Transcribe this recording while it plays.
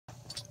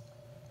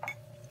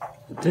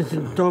This is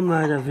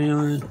Tomata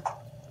viewers.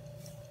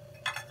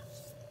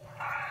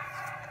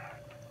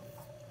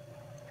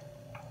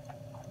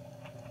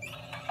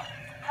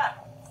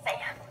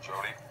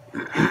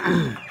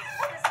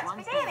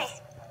 One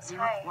face,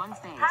 zero, one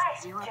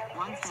face, zero,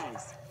 one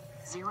face,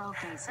 zero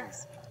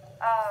faces.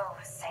 Oh,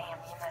 Sam,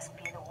 you must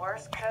be the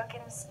worst cook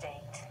in the state.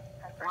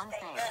 One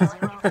face,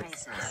 zero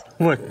faces.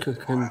 What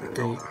cooking state?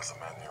 There's a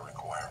menu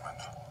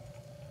requirement.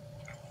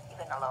 You've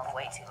been alone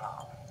way too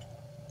long.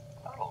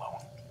 Not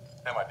alone.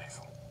 Am I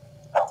diesel?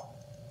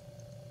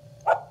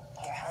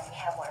 Here, let me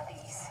have one of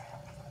these.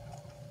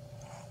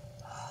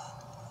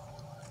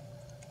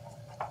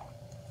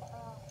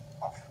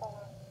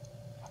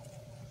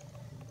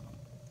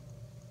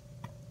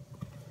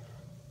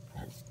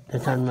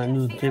 It's on my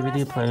new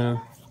DVD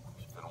player.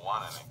 Didn't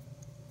want any.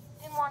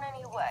 Didn't want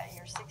any what?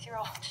 Your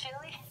 6-year-old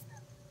chili?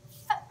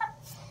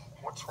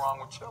 What's wrong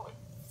with chili?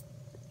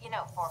 You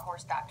know, for a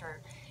horse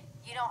doctor,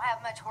 you don't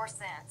have much horse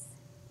sense.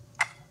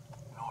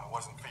 No, I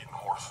wasn't feeding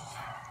horses.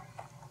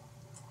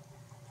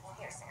 Well,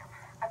 here, Sam.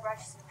 I brought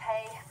you some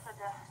pay for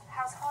the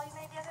house call you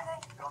made the other day.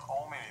 You don't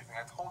owe me anything.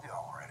 I told you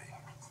already.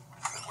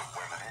 I live with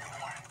women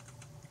anyway.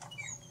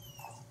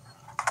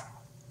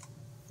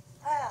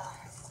 Well,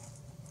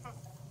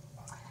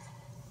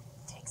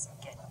 takes some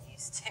getting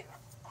used to.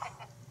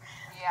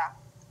 Yeah,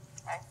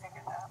 I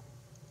figured that.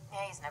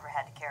 Yeah, he's never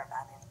had to care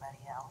about anybody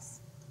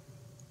else.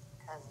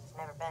 Because there's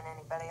never been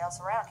anybody else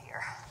around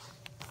here.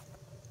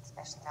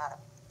 Especially not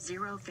a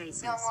Zero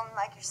faces. young woman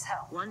like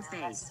yourself. One You know,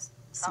 that's face, just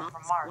small,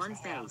 something from Mars one to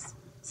him. face,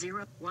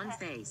 zero, one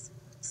face,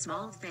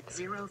 small face,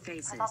 zero I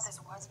faces. thought this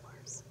was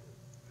worse.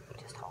 You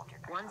just hold your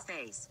ground. One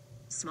face,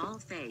 small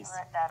face,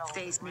 Let that old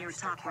face near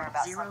rooster top care right,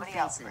 about zero somebody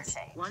else for a faces.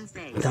 change. One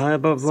face. Sorry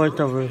about small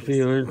voiceover face,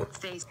 viewers.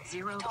 face,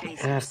 zero told me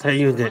faces. I have to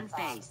use it. One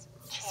face,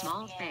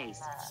 small Champion,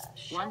 face,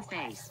 show one class.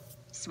 face,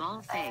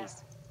 small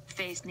face,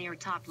 face near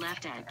top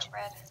left edge.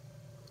 Red.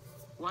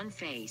 One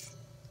face,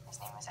 His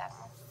name was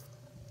Admiral.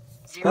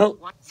 zero, Oh.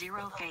 one,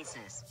 zero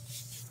faces.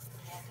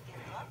 You had to give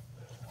him up.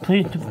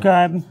 Please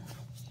subscribe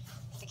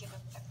To give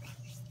up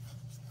everything.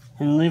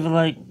 and leave a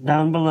like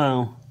down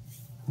below.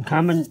 And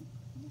comment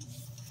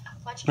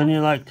Why'd you when you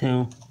like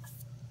to.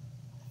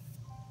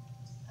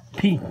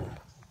 Peace.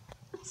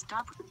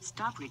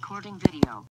 Stop recording video.